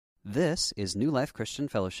This is New Life Christian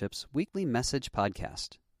Fellowship's weekly message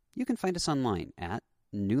podcast. You can find us online at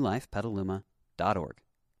newlifepetaluma.org.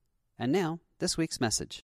 And now, this week's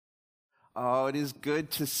message. Oh, it is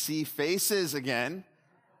good to see faces again.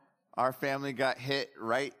 Our family got hit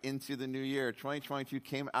right into the new year. 2022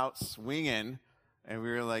 came out swinging, and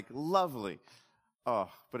we were like, lovely.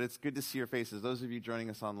 Oh, but it's good to see your faces. Those of you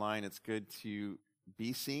joining us online, it's good to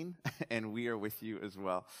be seen, and we are with you as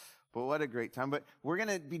well. But what a great time. But we're going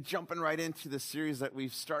to be jumping right into the series that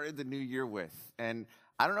we've started the new year with. And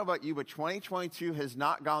I don't know about you, but 2022 has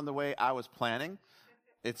not gone the way I was planning.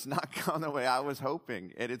 It's not gone the way I was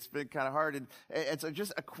hoping. And it's been kind of hard. And so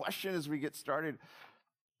just a question as we get started.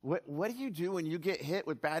 What do you do when you get hit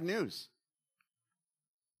with bad news?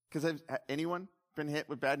 Because anyone been hit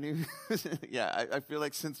with bad news? Yeah, I feel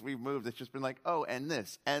like since we've moved, it's just been like, oh, and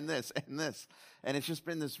this, and this, and this. And it's just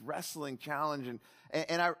been this wrestling challenge.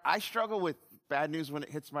 And I struggle with bad news when it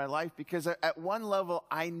hits my life because at one level,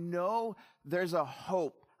 I know there's a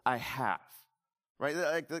hope I have, right?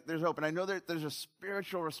 Like there's hope. And I know there's a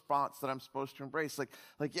spiritual response that I'm supposed to embrace.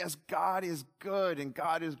 Like, yes, God is good and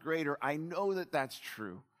God is greater. I know that that's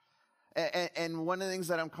true. And one of the things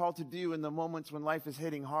that I'm called to do in the moments when life is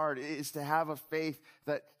hitting hard is to have a faith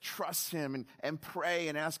that trusts Him and pray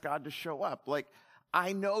and ask God to show up. Like,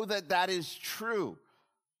 I know that is true.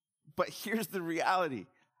 But here's the reality.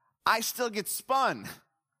 I still get spun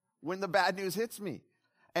when the bad news hits me.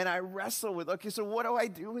 And I wrestle with, okay, so what do I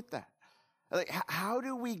do with that? Like, how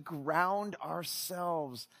do we ground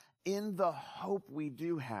ourselves in the hope we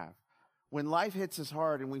do have when life hits us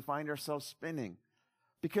hard and we find ourselves spinning?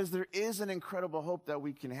 Because there is an incredible hope that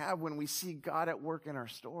we can have when we see God at work in our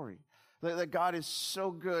story. That God is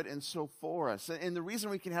so good and so for us. And the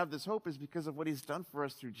reason we can have this hope is because of what He's done for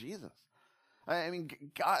us through Jesus. I mean,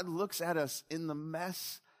 God looks at us in the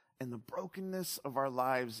mess and the brokenness of our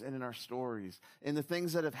lives and in our stories, in the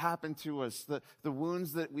things that have happened to us, the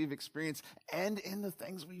wounds that we've experienced, and in the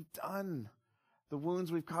things we've done. The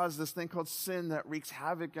wounds we've caused, this thing called sin that wreaks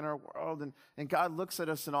havoc in our world. And God looks at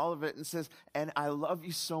us in all of it and says, and I love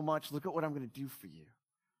you so much. Look at what I'm going to do for you.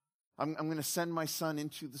 I'm going to send my Son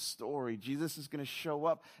into the story. Jesus is going to show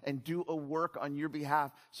up and do a work on your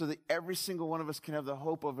behalf so that every single one of us can have the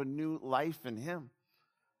hope of a new life in Him.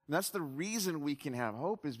 And that's the reason we can have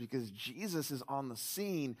hope, is because Jesus is on the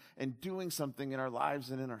scene and doing something in our lives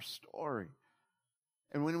and in our story.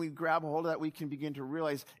 And when we grab hold of that, we can begin to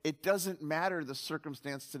realize it doesn't matter the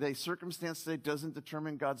circumstance today. Circumstance today doesn't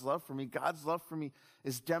determine God's love for me. God's love for me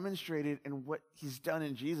is demonstrated in what He's done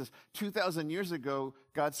in Jesus. 2,000 years ago,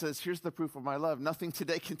 God says, here's the proof of my love. Nothing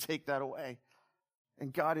today can take that away.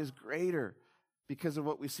 And God is greater because of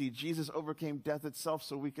what we see. Jesus overcame death itself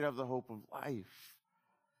so we could have the hope of life.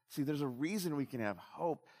 See, there's a reason we can have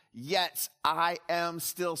hope. Yet I am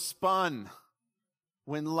still spun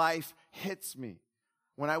when life hits me.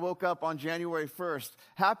 When I woke up on January 1st,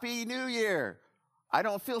 Happy New Year. I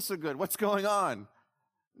don't feel so good. What's going on?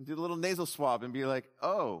 Do a little nasal swab and be like,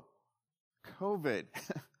 oh, COVID.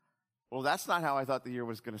 Well, that's not how I thought the year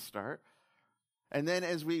was going to start. And then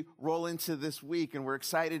as we roll into this week and we're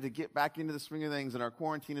excited to get back into the swing of things and our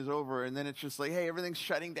quarantine is over, and then it's just like, hey, everything's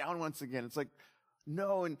shutting down once again. It's like,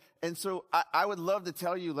 no. And so I would love to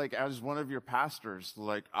tell you, like, as one of your pastors,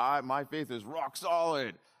 like, my faith is rock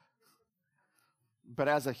solid. But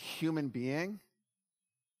as a human being,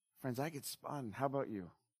 friends, I get spun. How about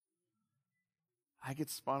you? I get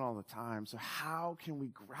spun all the time. So how can we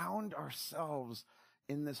ground ourselves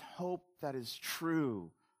in this hope that is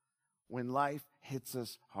true when life hits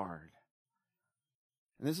us hard?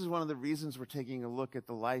 And this is one of the reasons we're taking a look at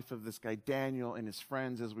the life of this guy Daniel and his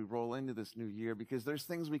friends as we roll into this new year, because there's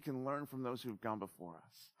things we can learn from those who've gone before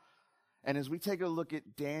us. And as we take a look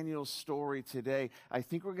at Daniel's story today, I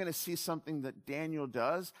think we're going to see something that Daniel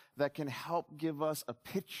does that can help give us a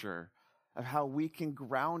picture of how we can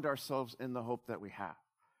ground ourselves in the hope that we have.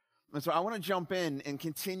 And so I want to jump in and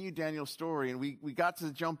continue Daniel's story. And we got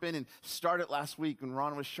to jump in and start it last week when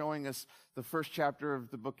Ron was showing us the first chapter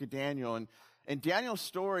of the book of Daniel. And Daniel's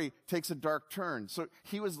story takes a dark turn. So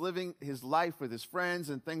he was living his life with his friends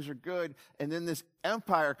and things are good. And then this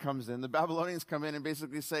empire comes in. The Babylonians come in and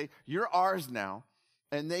basically say, you're ours now.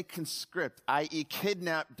 And they conscript, i.e.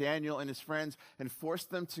 kidnap Daniel and his friends and force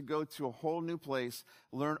them to go to a whole new place,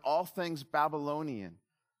 learn all things Babylonian.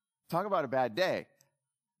 Talk about a bad day.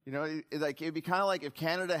 You know, it'd be kind of like if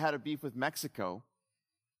Canada had a beef with Mexico,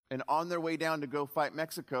 and on their way down to go fight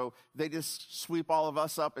Mexico, they just sweep all of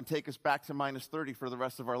us up and take us back to -30 for the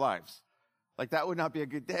rest of our lives. Like, that would not be a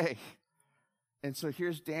good day. And so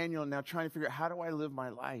here's Daniel now trying to figure out, how do I live my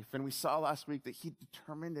life? And we saw last week that he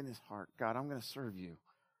determined in his heart, God, I'm going to serve you.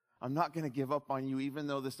 I'm not going to give up on you, even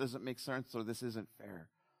though this doesn't make sense or this isn't fair.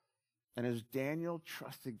 And as Daniel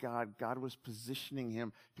trusted God, God was positioning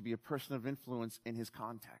him to be a person of influence in his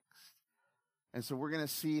context. And so we're going to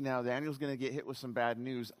see now Daniel's going to get hit with some bad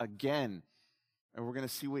news again. And we're going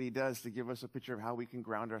to see what he does to give us a picture of how we can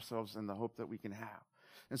ground ourselves in the hope that we can have.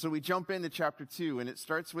 And so we jump into chapter 2, and it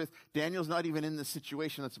starts with Daniel's not even in the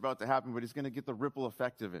situation that's about to happen, but he's going to get the ripple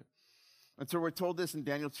effect of it. And so we're told this in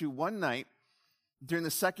Daniel 2. One night, during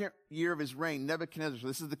the second year of his reign, Nebuchadnezzar, so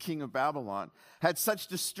this is the king of Babylon, had such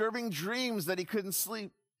disturbing dreams that he couldn't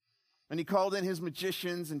sleep. And he called in his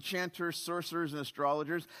magicians, enchanters, sorcerers, and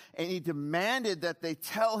astrologers, and he demanded that they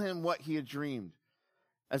tell him what he had dreamed.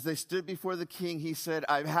 As they stood before the king, he said,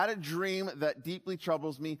 I've had a dream that deeply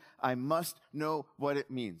troubles me. I must know what it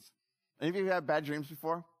means. Any of you have had bad dreams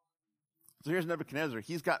before? So here's Nebuchadnezzar.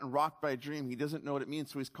 He's gotten rocked by a dream. He doesn't know what it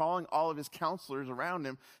means. So he's calling all of his counselors around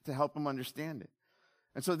him to help him understand it.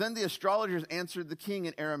 And so then the astrologers answered the king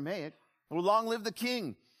in Aramaic, well, long live the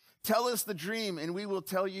king. Tell us the dream and we will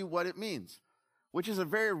tell you what it means. Which is a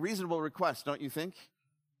very reasonable request, don't you think?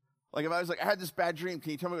 Like if I was like, I had this bad dream,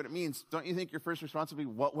 can you tell me what it means? Don't you think your first response would be,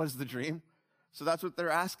 what was the dream? So that's what they're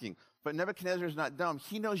asking. But Nebuchadnezzar is not dumb.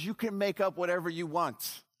 He knows you can make up whatever you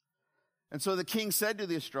want. And so the king said to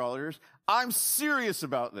the astrologers, I'm serious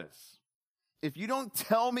about this. If you don't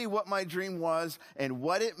tell me what my dream was and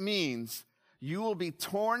what it means, you will be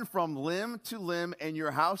torn from limb to limb and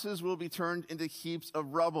your houses will be turned into heaps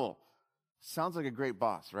of rubble. Sounds like a great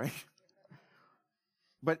boss, right?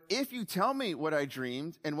 But if you tell me what I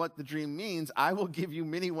dreamed and what the dream means, I will give you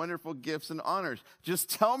many wonderful gifts and honors.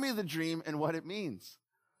 Just tell me the dream and what it means.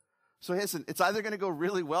 So listen, it's either going to go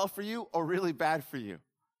really well for you or really bad for you.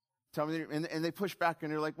 Tell me, and they push back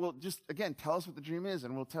and they're like, well, just again, tell us what the dream is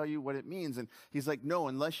and we'll tell you what it means. And he's like, no,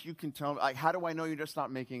 unless you can tell me, like, how do I know you're just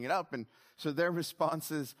not making it up? And so their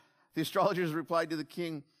response is, the astrologers replied to the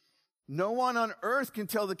king, no one on earth can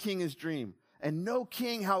tell the king his dream. And no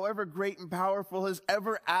king, however great and powerful, has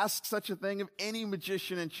ever asked such a thing of any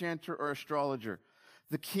magician, enchanter, or astrologer.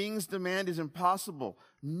 The king's demand is impossible.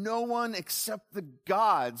 No one except the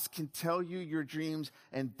gods can tell you your dreams,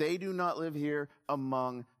 and they do not live here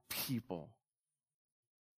among people.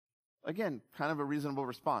 Again, kind of a reasonable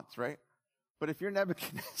response, right? But if you're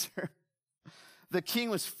Nebuchadnezzar, the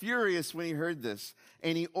king was furious when he heard this,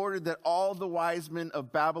 and he ordered that all the wise men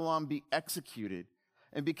of Babylon be executed.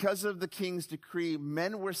 And because of the king's decree,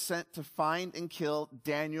 men were sent to find and kill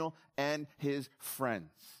Daniel and his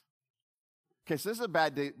friends. Okay, so this is a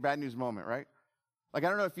bad news moment, right? Like, I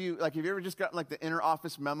don't know if have you ever just gotten like the inner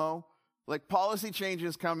office memo? Like policy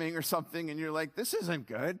changes coming or something, and you're like, this isn't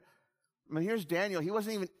good. I mean, here's Daniel. He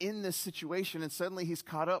wasn't even in this situation, and suddenly he's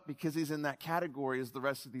caught up because he's in that category as the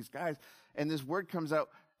rest of these guys. And this word comes out,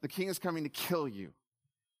 the king is coming to kill you.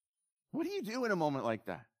 What do you do in a moment like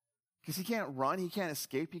that? Because he can't run, he can't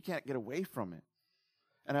escape, he can't get away from it.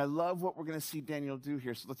 And I love what we're going to see Daniel do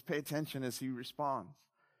here, so let's pay attention as he responds.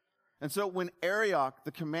 And so when Arioch,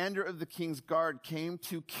 the commander of the king's guard, came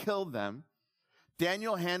to kill them,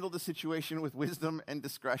 Daniel handled the situation with wisdom and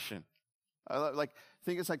discretion.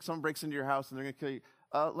 Think it's like someone breaks into your house and they're going to kill you.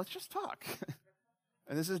 Let's just talk.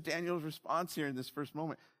 And this is Daniel's response here in this first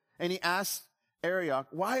moment. And he asked Arioch,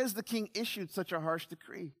 why has the king issued such a harsh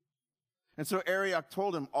decree? And so Arioch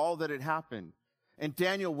told him all that had happened. And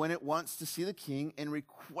Daniel went at once to see the king and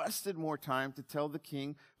requested more time to tell the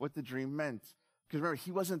king what the dream meant. Because remember,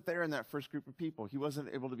 he wasn't there in that first group of people. He wasn't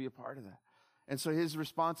able to be a part of that. And so his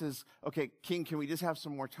response is, okay, king, can we just have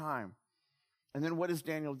some more time? And then what does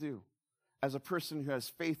Daniel do? As a person who has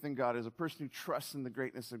faith in God, as a person who trusts in the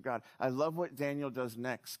greatness of God, I love what Daniel does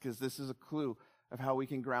next, because this is a clue of how we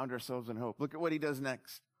can ground ourselves in hope. Look at what he does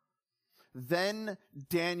next. Then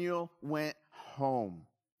Daniel went home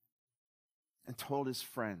and told his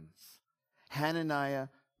friends, Hananiah,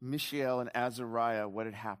 Mishael, and Azariah, what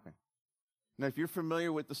had happened. Now, if you're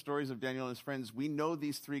familiar with the stories of Daniel and his friends, we know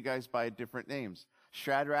these three guys by different names: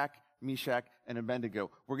 Shadrach, Meshach, and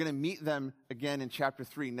Abednego. We're going to meet them again in chapter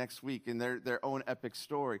 3 next week in their own epic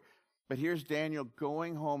story. But here's Daniel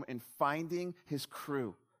going home and finding his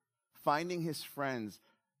crew, finding his friends,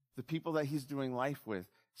 the people that he's doing life with.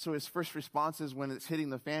 So his first response is, when it's hitting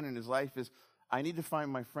the fan in his life, is, I need to find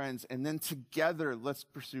my friends, and then together let's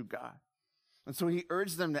pursue God. And so he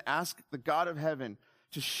urged them to ask the God of heaven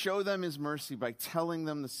to show them his mercy by telling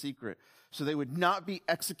them the secret, so they would not be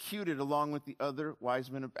executed along with the other wise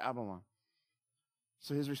men of Babylon.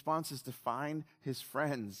 So his response is to find his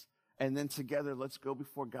friends, and then together let's go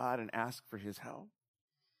before God and ask for his help.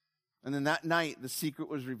 And then that night, the secret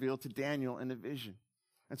was revealed to Daniel in a vision.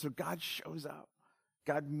 And so God shows up.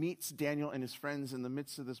 God meets Daniel and his friends in the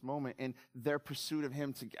midst of this moment in their pursuit of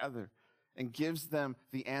him together and gives them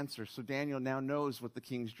the answer. So Daniel now knows what the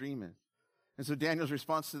king's dream is. And so Daniel's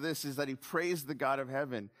response to this is that he praised the God of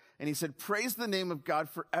heaven. And he said, praise the name of God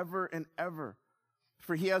forever and ever,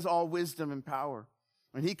 for he has all wisdom and power.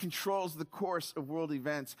 And he controls the course of world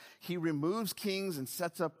events. He removes kings and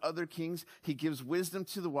sets up other kings. He gives wisdom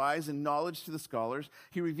to the wise and knowledge to the scholars.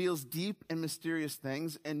 He reveals deep and mysterious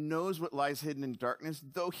things and knows what lies hidden in darkness,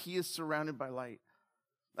 though he is surrounded by light.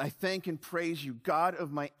 I thank and praise you, God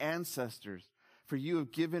of my ancestors, for you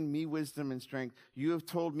have given me wisdom and strength. You have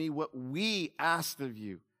told me what we asked of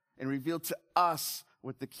you and revealed to us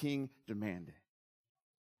what the king demanded.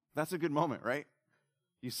 That's a good moment, right?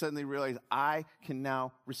 You suddenly realize I can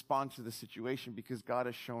now respond to the situation because God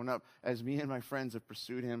has shown up as me and my friends have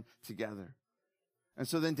pursued him together. And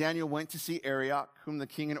so then Daniel went to see Arioch, whom the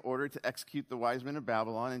king had ordered to execute the wise men of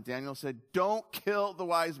Babylon. And Daniel said, don't kill the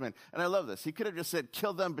wise men. And I love this. He could have just said,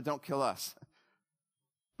 kill them, but don't kill us.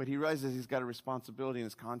 But he realizes he's got a responsibility in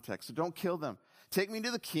this context. So don't kill them. Take me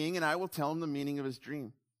to the king, and I will tell him the meaning of his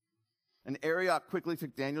dream. And Arioch quickly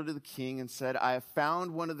took Daniel to the king and said, I have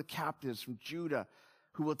found one of the captives from Judah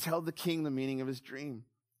who will tell the king the meaning of his dream.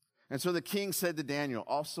 And so the king said to Daniel,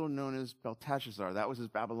 also known as Belteshazzar, that was his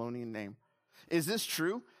Babylonian name, is this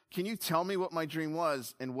true? Can you tell me what my dream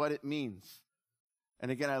was and what it means?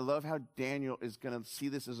 And again, I love how Daniel is going to see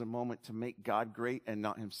this as a moment to make God great and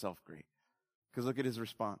not himself great. Because look at his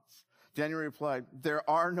response. Daniel replied, there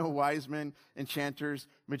are no wise men, enchanters,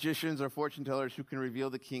 magicians, or fortune tellers who can reveal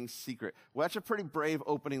the king's secret. Well, that's a pretty brave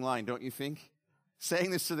opening line, don't you think?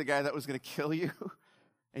 Saying this to the guy that was going to kill you.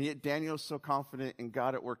 And yet Daniel's so confident in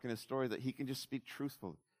God at work in his story that he can just speak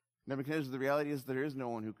truthfully. Nebuchadnezzar, the reality is there is no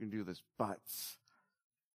one who can do this, but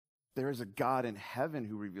there is a God in heaven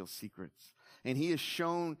who reveals secrets. And he has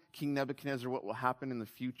shown King Nebuchadnezzar what will happen in the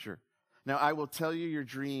future. Now I will tell you your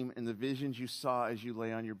dream and the visions you saw as you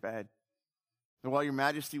lay on your bed. And while your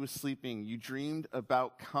majesty was sleeping, you dreamed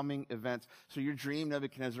about coming events. So your dream,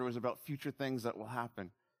 Nebuchadnezzar, was about future things that will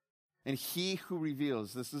happen. And he who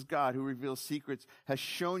reveals, this is God who reveals secrets, has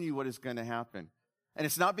shown you what is going to happen. And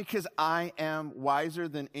it's not because I am wiser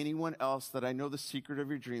than anyone else that I know the secret of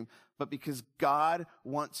your dream, but because God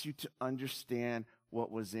wants you to understand what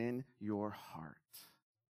was in your heart.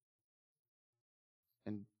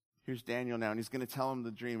 And here's Daniel now, and he's going to tell him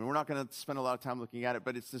the dream. And we're not going to spend a lot of time looking at it,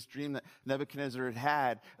 but it's this dream that Nebuchadnezzar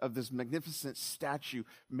had of this magnificent statue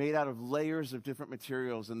made out of layers of different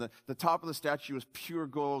materials. And the top of the statue was pure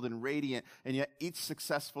gold and radiant, and yet each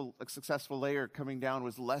successful layer coming down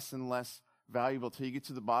was less and less valuable till you get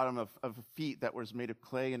to the bottom of a feet that was made of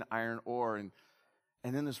clay and iron ore. And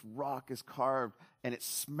then this rock is carved, and it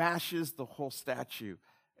smashes the whole statue.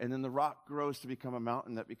 And then the rock grows to become a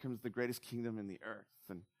mountain that becomes the greatest kingdom in the earth.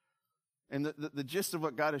 And the gist of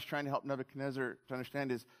what God is trying to help Nebuchadnezzar to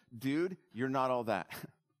understand is, dude, you're not all that.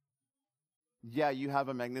 Yeah, you have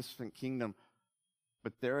a magnificent kingdom,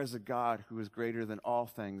 but there is a God who is greater than all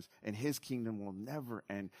things, and his kingdom will never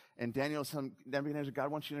end. And Daniel is telling Nebuchadnezzar,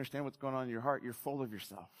 God wants you to understand what's going on in your heart. You're full of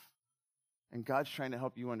yourself. And God's trying to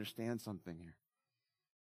help you understand something here.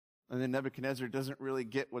 And then Nebuchadnezzar doesn't really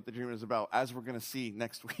get what the dream is about, as we're going to see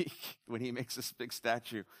next week when he makes this big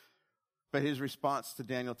statue. But his response to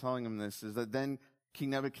Daniel telling him this is that then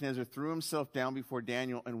King Nebuchadnezzar threw himself down before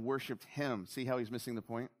Daniel and worshiped him. See how he's missing the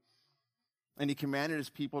point? And he commanded his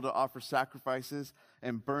people to offer sacrifices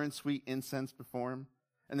and burn sweet incense before him.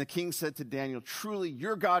 And the king said to Daniel, truly,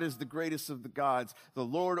 your God is the greatest of the gods, the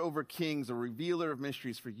Lord over kings, a revealer of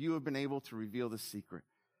mysteries, for you have been able to reveal the secret.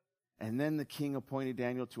 And then the king appointed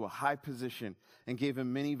Daniel to a high position and gave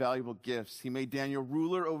him many valuable gifts. He made Daniel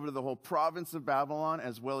ruler over the whole province of Babylon,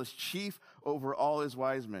 as well as chief over all his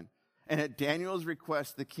wise men. And at Daniel's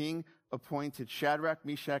request, the king appointed Shadrach,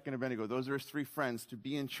 Meshach, and Abednego, those are his three friends, to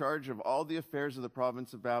be in charge of all the affairs of the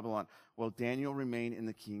province of Babylon, while Daniel remained in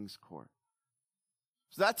the king's court.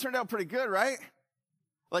 So that turned out pretty good, right?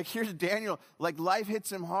 Like, here's Daniel, like life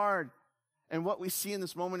hits him hard. And what we see in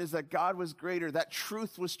this moment is that God was greater. That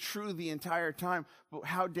truth was true the entire time. But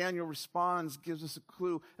how Daniel responds gives us a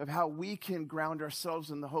clue of how we can ground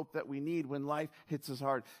ourselves in the hope that we need when life hits us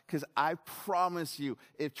hard. Because I promise you,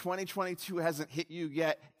 if 2022 hasn't hit you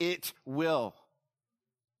yet, it will.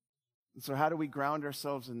 And so how do we ground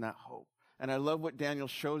ourselves in that hope? And I love what Daniel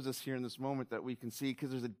shows us here in this moment that we can see, because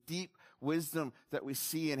there's a deep wisdom that we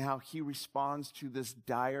see in how he responds to this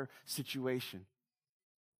dire situation.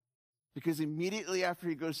 Because immediately after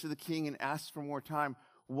he goes to the king and asks for more time,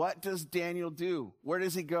 what does Daniel do? Where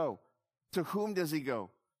does he go? To whom does he go?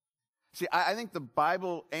 See, I think the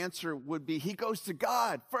Bible answer would be he goes to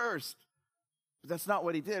God first. But that's not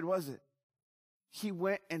what he did, was it? He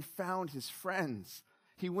went and found his friends.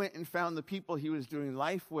 He went and found the people he was doing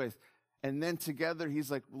life with. And then together,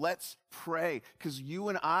 he's like, let's pray. Because you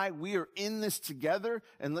and I, we are in this together.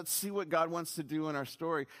 And let's see what God wants to do in our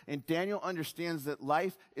story. And Daniel understands that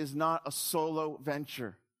life is not a solo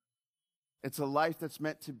venture. It's a life that's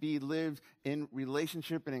meant to be lived in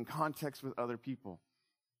relationship and in context with other people.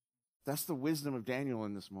 That's the wisdom of Daniel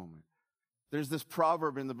in this moment. There's this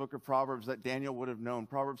proverb in the book of Proverbs that Daniel would have known.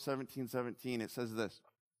 Proverbs 17:17, it says this.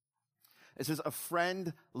 It says, a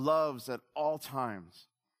friend loves at all times,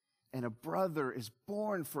 and a brother is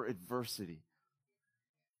born for adversity.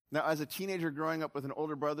 Now, as a teenager growing up with an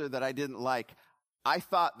older brother that I didn't like, I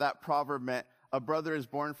thought that proverb meant a brother is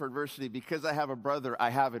born for adversity. Because I have a brother, I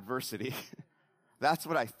have adversity. That's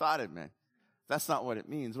what I thought it meant. That's not what it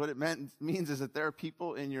means. What it means is that there are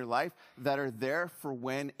people in your life that are there for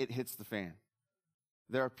when it hits the fan.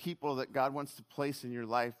 There are people that God wants to place in your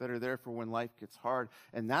life that are there for when life gets hard.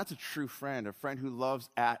 And that's a true friend, a friend who loves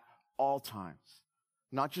at all times.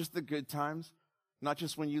 Not just the good times, not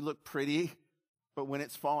just when you look pretty, but when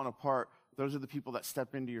it's fallen apart. Those are the people that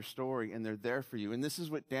step into your story, and they're there for you. And this is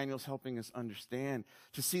what Daniel's helping us understand,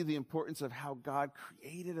 to see the importance of how God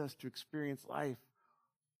created us to experience life.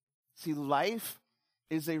 See, life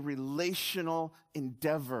is a relational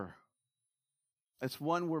endeavor. It's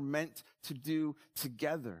one we're meant to do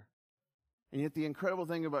together. And yet the incredible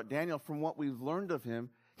thing about Daniel, from what we've learned of him,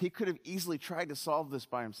 he could have easily tried to solve this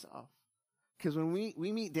by himself. Because when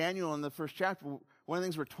we meet Daniel in the first chapter, one of the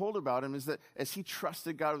things we're told about him is that as he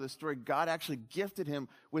trusted God with the story, God actually gifted him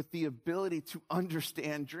with the ability to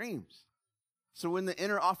understand dreams. So when the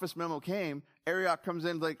inner office memo came, Arioch comes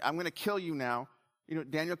in like, I'm going to kill you now. You know,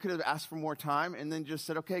 Daniel could have asked for more time and then just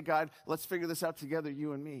said, okay, God, let's figure this out together,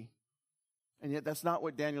 you and me. And yet that's not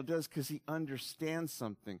what Daniel does, because he understands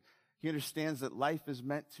something. He understands that life is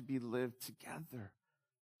meant to be lived together.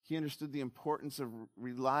 He understood the importance of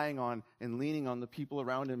relying on and leaning on the people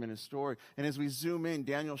around him in his story. And as we zoom in,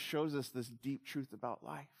 Daniel shows us this deep truth about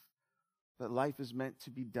life, that life is meant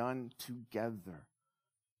to be done together.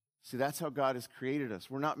 See, that's how God has created us.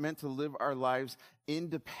 We're not meant to live our lives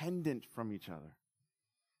independent from each other.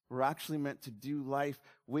 We're actually meant to do life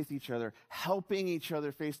with each other, helping each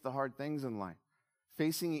other face the hard things in life,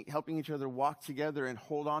 helping each other walk together and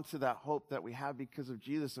hold on to that hope that we have because of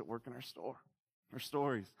Jesus at work in our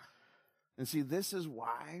stories. And see, this is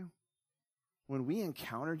why when we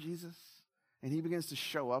encounter Jesus and he begins to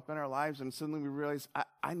show up in our lives and suddenly we realize,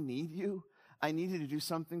 I need you. I need you to do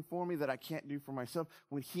something for me that I can't do for myself.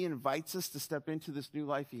 When he invites us to step into this new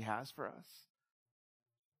life he has for us,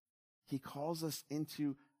 he calls us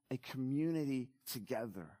into a community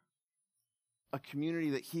together, a community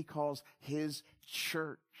that he calls his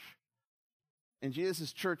church. And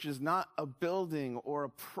Jesus' church is not a building or a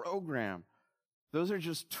program. Those are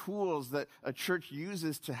just tools that a church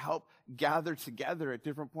uses to help gather together at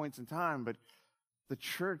different points in time. But the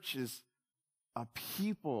church is a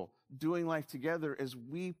people doing life together as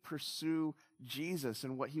we pursue Jesus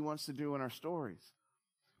and what he wants to do in our stories,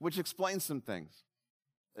 which explains some things.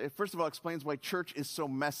 It first of all explains why church is so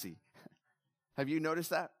messy. Have you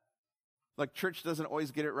noticed that? Like, church doesn't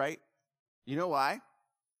always get it right. You know why?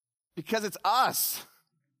 Because it's us.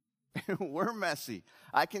 We're messy.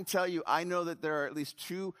 I can tell you, I know that there are at least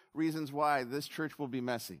two reasons why this church will be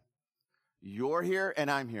messy. You're here and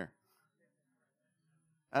I'm here.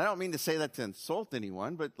 And I don't mean to say that to insult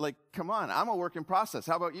anyone, but like, come on, I'm a work in process.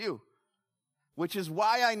 How about you? Which is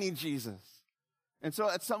why I need Jesus. And so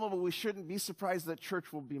at some level, we shouldn't be surprised that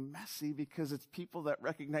church will be messy, because it's people that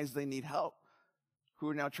recognize they need help who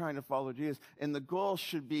are now trying to follow Jesus. And the goal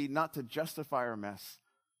should be not to justify our mess,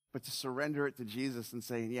 but to surrender it to Jesus and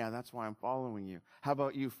say, yeah, that's why I'm following you. How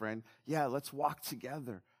about you, friend? Yeah, let's walk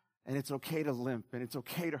together. And it's okay to limp and it's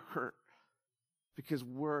okay to hurt, because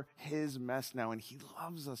we're his mess now, and he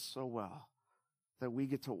loves us so well that we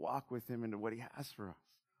get to walk with him into what he has for us.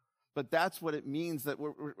 But that's what it means that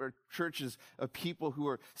we're churches of people who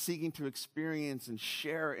are seeking to experience and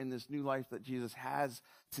share in this new life that Jesus has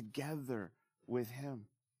together with him.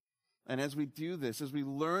 And as we do this, as we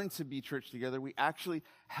learn to be church together, we actually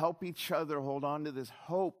help each other hold on to this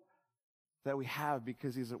hope that we have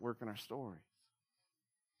because he's at work in our stories.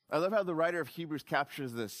 I love how the writer of Hebrews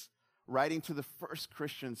captures this, writing to the first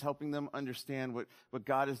Christians, helping them understand what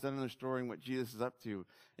God has done in their story and what Jesus is up to.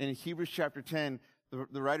 And in Hebrews chapter 10,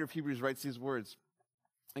 the writer of Hebrews writes these words,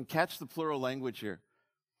 and catch the plural language here.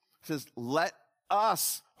 It says, let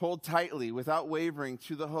us hold tightly without wavering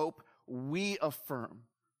to the hope we affirm,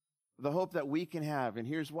 the hope that we can have. And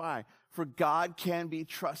here's why. For God can be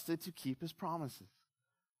trusted to keep his promises.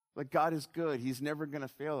 Like, God is good. He's never going to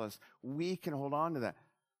fail us. We can hold on to that.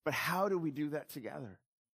 But how do we do that together?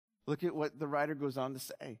 Look at what the writer goes on to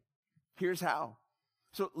say. Here's how.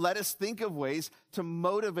 So let us think of ways to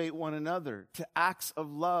motivate one another to acts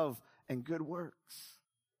of love and good works.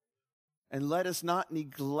 And let us not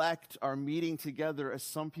neglect our meeting together as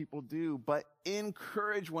some people do, but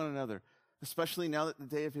encourage one another, especially now that the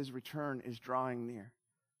day of his return is drawing near.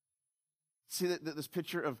 See that this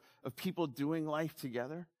picture of people doing life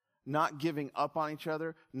together, not giving up on each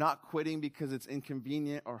other, not quitting because it's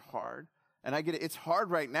inconvenient or hard. And I get it. It's hard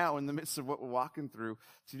right now in the midst of what we're walking through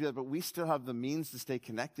to do that, but we still have the means to stay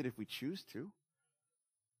connected if we choose to.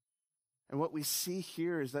 And what we see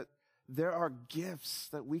here is that there are gifts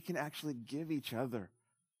that we can actually give each other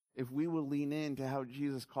if we will lean into how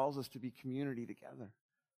Jesus calls us to be community together.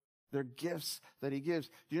 They're gifts that he gives.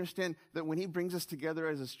 Do you understand that when he brings us together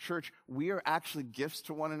as his church, we are actually gifts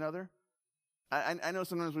to one another? I know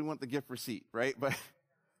sometimes we want the gift receipt, right?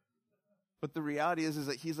 But the reality is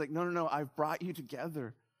that he's like, no, I've brought you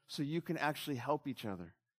together so you can actually help each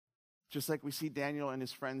other. Just like we see Daniel and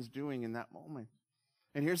his friends doing in that moment.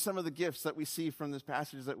 And here's some of the gifts that we see from this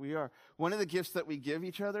passage that we are. One of the gifts that we give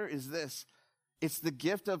each other is this. It's the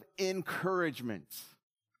gift of encouragement.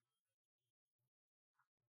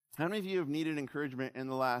 How many of you have needed encouragement in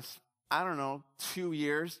the last, 2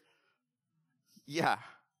 years? Yeah.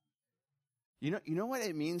 You know what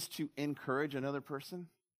it means to encourage another person?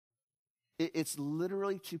 It's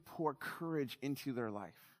literally to pour courage into their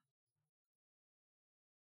life.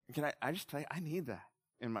 Can I just tell you, I need that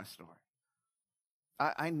in my story.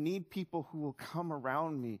 I need people who will come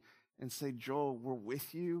around me and say, Joel, we're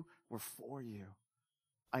with you, we're for you.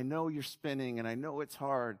 I know you're spinning and I know it's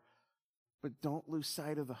hard, but don't lose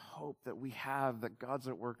sight of the hope that we have that God's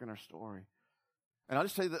at work in our story. And I'll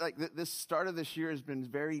just tell you that this start of this year has been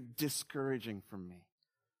very discouraging for me.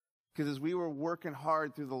 Because as we were working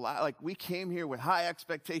hard through we came here with high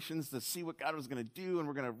expectations to see what God was going to do, and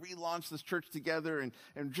we're going to relaunch this church together,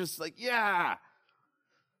 and just yeah.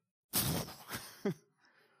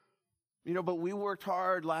 But we worked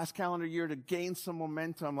hard last calendar year to gain some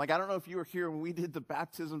momentum. I don't know if you were here when we did the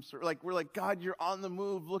baptism. We're like, God, you're on the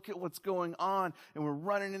move. Look at what's going on. And we're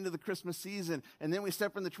running into the Christmas season. And then we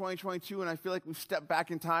step into 2022, and I feel like we've stepped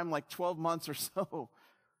back in time 12 months or so.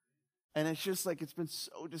 And it's just it's been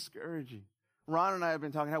so discouraging. Ron and I have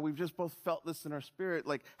been talking how we've just both felt this in our spirit.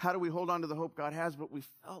 How do we hold on to the hope God has? But we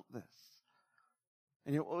felt this.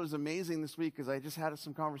 And what was amazing this week is I just had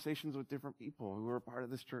some conversations with different people who were a part of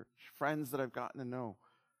this church, friends that I've gotten to know.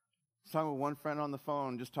 I was talking with one friend on the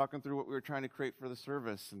phone, just talking through what we were trying to create for the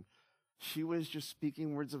service. And she was just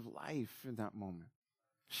speaking words of life in that moment.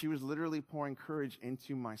 She was literally pouring courage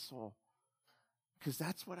into my soul. Because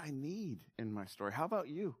that's what I need in my story. How about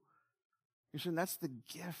you? You're saying that's the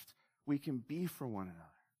gift we can be for one another.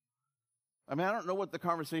 I don't know what the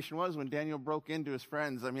conversation was when Daniel broke into his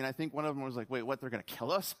friends. I think one of them was like, wait, what, they're going to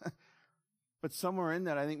kill us? But somewhere in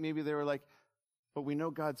that, I think maybe they were like, but we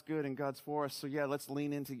know God's good and God's for us, so yeah, let's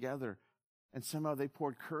lean in together. And somehow they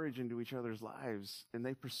poured courage into each other's lives, and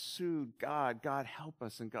they pursued God. God help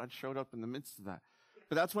us, and God showed up in the midst of that.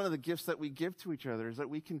 But that's one of the gifts that we give to each other, is that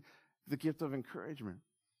the gift of encouragement.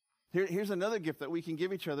 Here's another gift that we can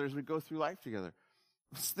give each other as we go through life together.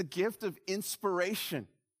 It's the gift of inspiration.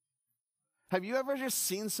 Have you ever just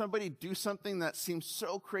seen somebody do something that seems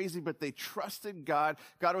so crazy, but they trusted God?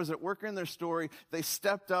 God was at work in their story. They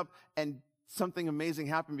stepped up, and something amazing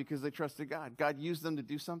happened because they trusted God. God used them to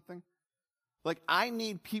do something. I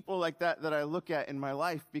need people like that I look at in my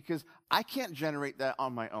life, because I can't generate that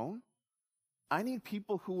on my own. I need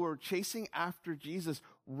people who are chasing after Jesus,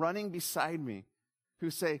 running beside me, who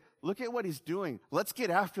say, look at what he's doing. Let's get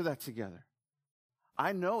after that together.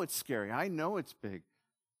 I know it's scary. I know it's big.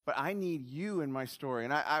 But I need you in my story.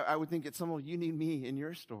 And I would think at some level you need me in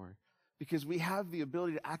your story. Because we have the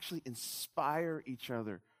ability to actually inspire each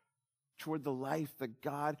other toward the life that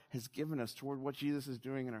God has given us, toward what Jesus is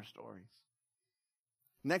doing in our stories.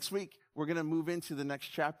 Next week, we're going to move into the next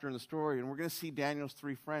chapter in the story, and we're going to see Daniel's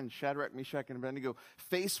 3 friends, Shadrach, Meshach, and Abednego,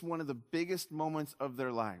 face one of the biggest moments of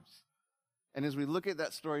their lives. And as we look at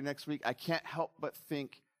that story next week, I can't help but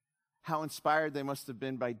think how inspired they must have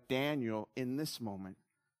been by Daniel in this moment,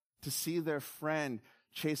 to see their friend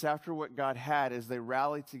chase after what God had as they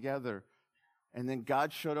rallied together. And then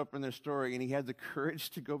God showed up in their story, and he had the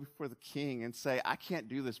courage to go before the king and say, I can't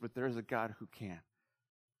do this, but there is a God who can.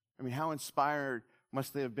 How inspired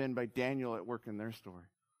must they have been by Daniel at work in their story?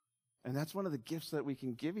 And that's one of the gifts that we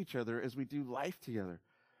can give each other as we do life together.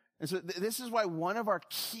 And so this is why one of our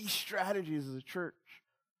key strategies as a church,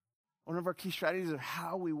 one of our key strategies of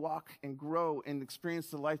how we walk and grow and experience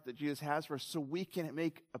the life that Jesus has for us so we can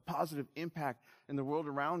make a positive impact in the world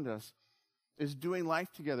around us is doing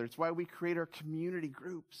life together. It's why we create our community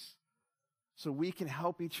groups, so we can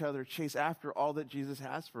help each other chase after all that Jesus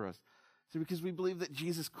has for us. So because we believe that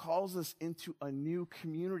Jesus calls us into a new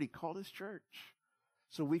community called his church,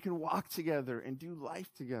 so we can walk together and do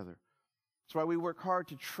life together. That's why we work hard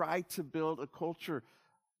to try to build a culture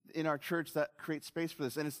in our church that creates space for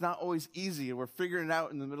this. And it's not always easy, and we're figuring it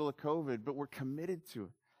out in the middle of COVID, but we're committed to it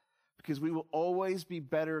because we will always be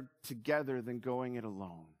better together than going it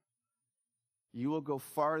alone. You will go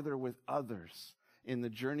farther with others in the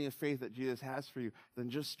journey of faith that Jesus has for you than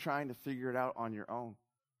just trying to figure it out on your own.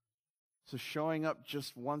 So showing up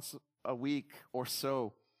just once a week or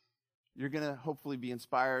so, you're going to hopefully be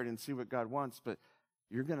inspired and see what God wants, but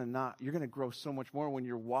you're going to grow so much more when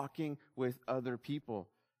you're walking with other people.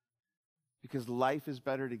 Because life is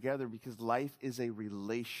better together, because life is a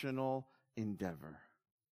relational endeavor.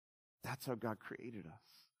 That's how God created us.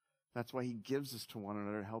 That's why he gives us to one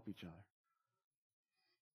another to help each other.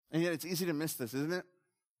 And yet it's easy to miss this, isn't it?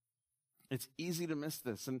 It's easy to miss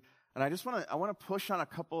this. And I want to push on a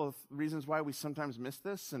couple of reasons why we sometimes miss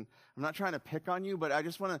this. And I'm not trying to pick on you, but I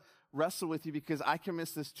just want to wrestle with you because I can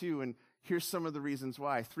miss this too. And here's some of the reasons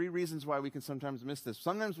why. 3 reasons why we can sometimes miss this.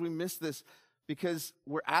 Sometimes we miss this because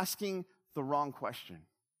we're asking the wrong question.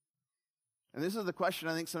 And this is the question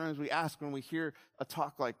I think sometimes we ask when we hear a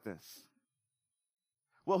talk like this.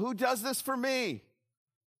 Well, who does this for me?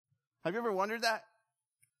 Have you ever wondered that?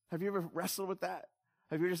 Have you ever wrestled with that?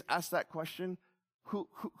 Have you ever just asked that question?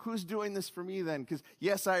 Who's doing this for me then? Because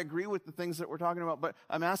yes, I agree with the things that we're talking about, but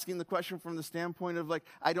I'm asking the question from the standpoint of like,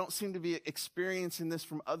 I don't seem to be experiencing this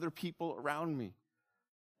from other people around me.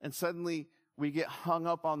 And suddenly we get hung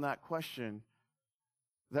up on that question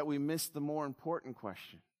that we miss the more important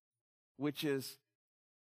question, which is,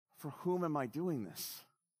 for whom am I doing this?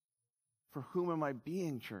 For whom am I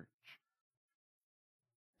being church?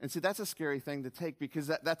 And see, that's a scary thing to take because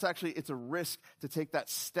that's actually, it's a risk to take that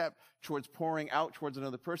step towards pouring out towards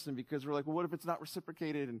another person because we're like, well, what if it's not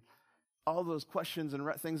reciprocated? And all those questions and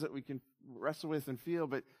things that we can wrestle with and feel.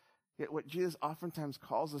 But yet what Jesus oftentimes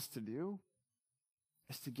calls us to do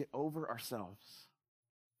is to get over ourselves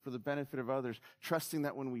for the benefit of others, trusting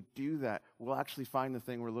that when we do that, we'll actually find the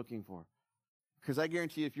thing we're looking for. Because I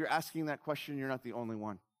guarantee you, if you're asking that question, you're not the only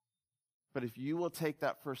one. But if you will take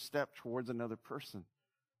that first step towards another person,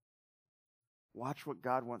 watch what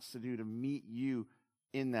God wants to do to meet you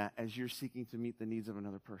in that as you're seeking to meet the needs of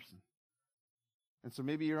another person. And so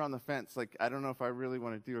maybe you're on the fence, like, I don't know if I really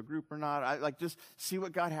want to do a group or not. Just see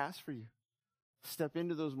what God has for you. Step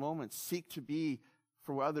into those moments. Seek to be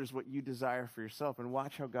for others what you desire for yourself, and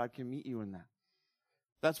watch how God can meet you in that.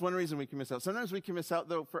 That's one reason we can miss out. Sometimes we can miss out,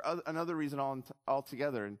 though, for another reason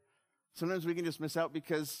altogether. And sometimes we can just miss out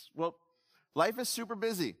because, well, life is super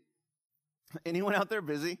busy. Anyone out there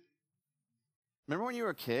busy? Remember when you were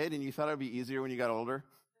a kid and you thought it would be easier when you got older?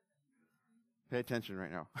 Pay attention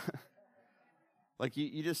right now. Like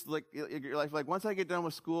you just like your life. Like once I get done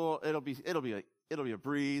with school, it'll be a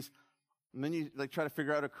breeze. And then you like try to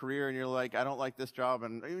figure out a career, and you're like, I don't like this job,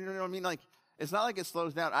 and you know what I mean. Like it's not like it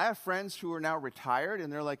slows down. I have friends who are now retired,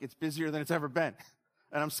 and they're like, it's busier than it's ever been,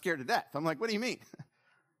 and I'm scared to death. I'm like, what do you mean?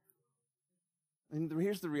 And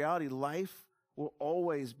here's the reality: life will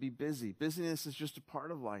always be busy. Busyness is just a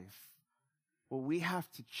part of life. What we have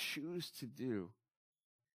to choose to do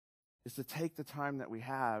is to take the time that we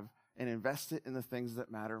have and invest it in the things that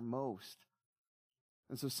matter most.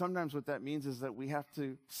 And so sometimes what that means is that we have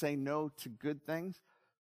to say no to good things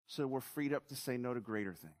so we're freed up to say no to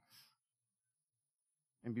greater things.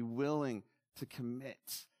 And be willing to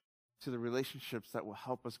commit to the relationships that will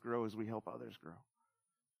help us grow as we help others grow.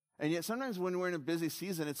 And yet sometimes when we're in a busy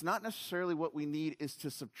season, it's not necessarily what we need is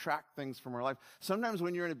to subtract things from our life. Sometimes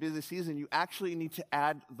when you're in a busy season, you actually need to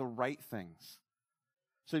add the right things.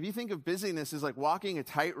 So if you think of busyness as like walking a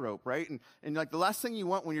tightrope, right? And like the last thing you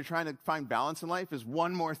want when you're trying to find balance in life is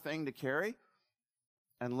one more thing to carry,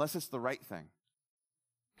 unless it's the right thing.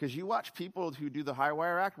 Because you watch people who do the high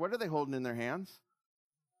wire act, what are they holding in their hands?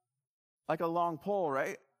 Like a long pole,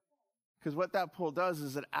 right? Because what that pole does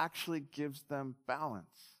is it actually gives them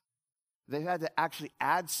balance. They've had to actually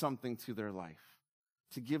add something to their life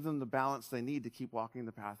to give them the balance they need to keep walking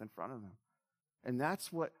the path in front of them. And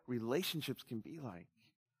that's what relationships can be like.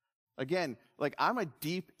 Again, like I'm a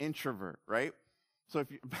deep introvert, right? So if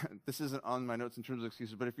you, this isn't on my notes in terms of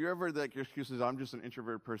excuses, but if you're ever like your excuses, I'm just an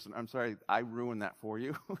introverted person, I'm sorry, I ruined that for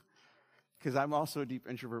you. Because I'm also a deep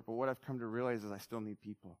introvert, but what I've come to realize is I still need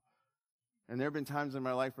people. And there have been times in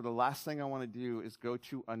my life where the last thing I want to do is go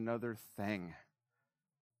to another thing.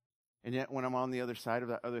 And yet when I'm on the other side of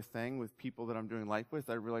that other thing with people that I'm doing life with,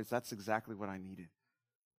 I realize that's exactly what I needed.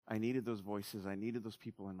 I needed those voices. I needed those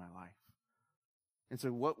people in my life. And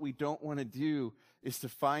so what we don't want to do is to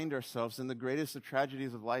find ourselves, and the greatest of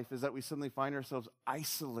tragedies of life is that we suddenly find ourselves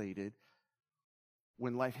isolated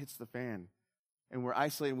when life hits the fan. And we're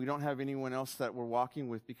isolated and we don't have anyone else that we're walking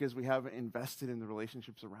with because we haven't invested in the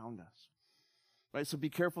relationships around us. Right? So be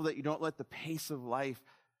careful that you don't let the pace of life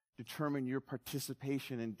determine your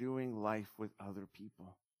participation in doing life with other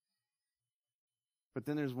people. But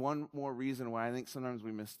then there's one more reason why I think sometimes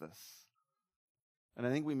we miss this. And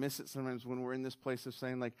I think we miss it sometimes when we're in this place of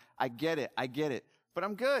saying, like, I get it, but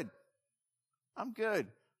I'm good. I'm good.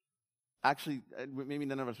 Actually, maybe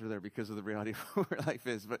none of us are there because of the reality of where life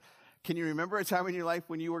is, but can you remember a time in your life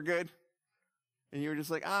when you were good? And you were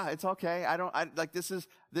just like, it's okay.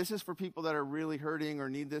 This is for people that are really hurting or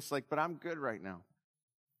need this, but I'm good right now.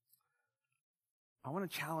 I want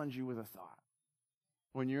to challenge you with a thought.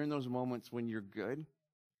 When you're in those moments when you're good,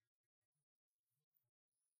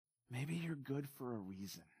 maybe you're good for a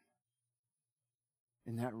reason.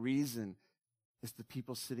 And that reason is the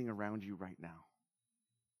people sitting around you right now.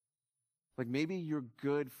 Like maybe you're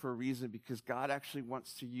good for a reason because God actually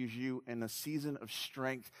wants to use you in a season of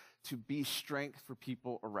strength to be strength for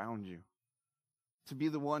people around you. To be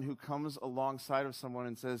the one who comes alongside of someone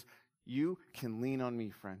and says, you can lean on me,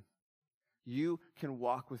 friend. You can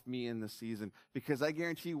walk with me in this season because I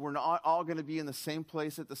guarantee you we're not all going to be in the same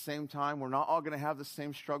place at the same time. We're not all going to have the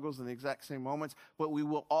same struggles in the exact same moments, but we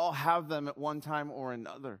will all have them at one time or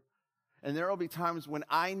another. And there will be times when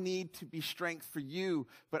I need to be strength for you,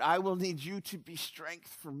 but I will need you to be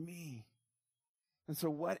strength for me. And so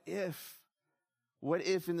what if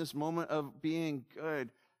in this moment of being good,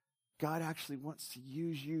 God actually wants to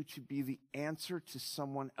use you to be the answer to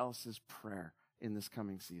someone else's prayer in this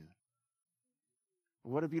coming season?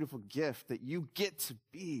 What a beautiful gift that you get to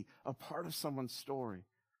be a part of someone's story.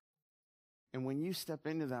 And when you step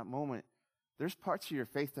into that moment, there's parts of your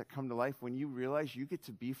faith that come to life when you realize you get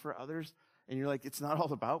to be for others and you're like, it's not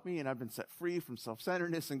all about me and I've been set free from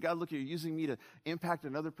self-centeredness and God, look, you're using me to impact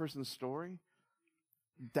another person's story.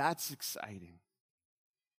 That's exciting.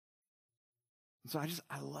 And so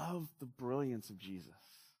I love the brilliance of Jesus,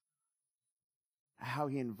 how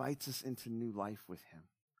he invites us into new life with him.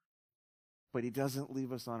 But he doesn't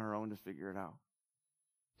leave us on our own to figure it out.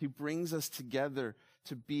 He brings us together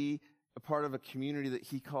to be a part of a community that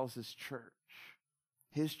he calls his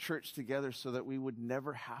church together so that we would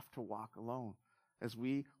never have to walk alone as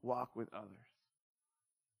we walk with others.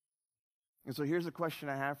 And so here's a question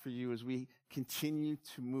I have for you as we continue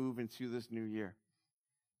to move into this new year.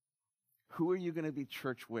 Who are you going to be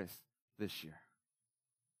church with this year?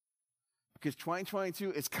 Because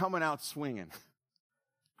 2022 is coming out swinging.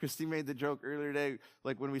 Christy made the joke earlier today,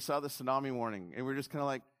 like when we saw the tsunami warning, and we're just kind of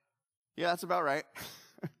like, yeah, that's about right.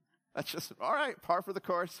 That's just, all right, par for the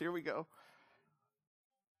course, here we go.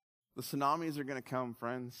 The tsunamis are going to come,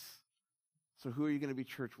 friends. So who are you going to be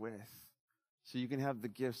church with? So you can have the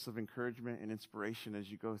gifts of encouragement and inspiration as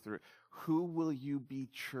you go through it. Who will you be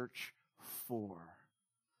church for?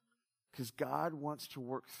 Because God wants to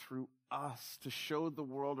work through us to show the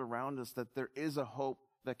world around us that there is a hope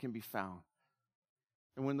that can be found.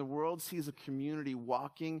 And when the world sees a community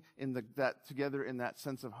walking in that together in that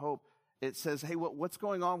sense of hope, it says, hey, what's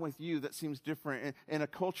going on with you that seems different in a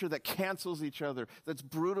culture that cancels each other, that's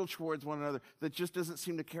brutal towards one another, that just doesn't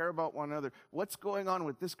seem to care about one another? What's going on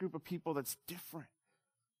with this group of people that's different?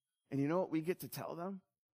 And you know what we get to tell them?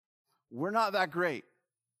 We're not that great,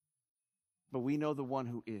 but we know the one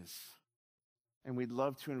who is. And we'd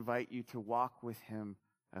love to invite you to walk with him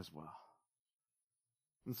as well.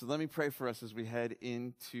 And so let me pray for us as we head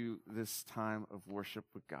into this time of worship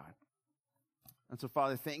with God. And so,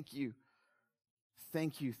 Father, thank you.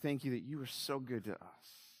 Thank you that you are so good to us.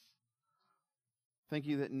 Thank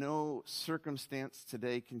you that no circumstance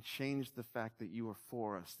today can change the fact that you are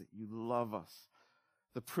for us, that you love us.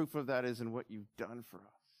 The proof of that is in what you've done for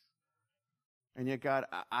us. And yet, God,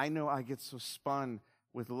 I know I get so spun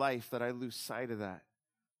with life that I lose sight of that.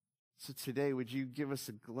 So today, would you give us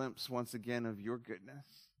a glimpse once again of your goodness?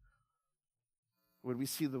 Would we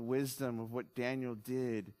see the wisdom of what Daniel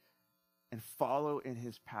did and follow in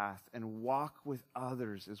his path and walk with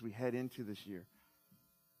others as we head into this year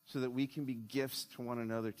so that we can be gifts to one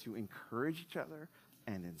another to encourage each other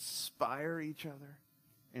and inspire each other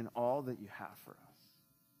in all that you have for us.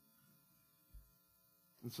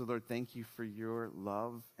 And so, Lord, thank you for your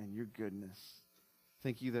love and your goodness.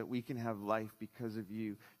 Thank you that we can have life because of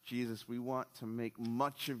you. Jesus, we want to make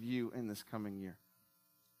much of you in this coming year.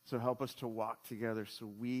 So help us to walk together so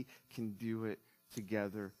we can do it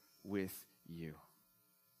together with you.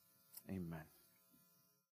 Amen.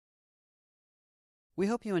 We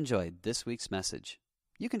hope you enjoyed this week's message.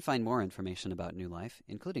 You can find more information about New Life,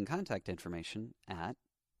 including contact information, at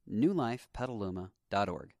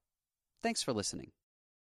newlifepetaluma.org. Thanks for listening.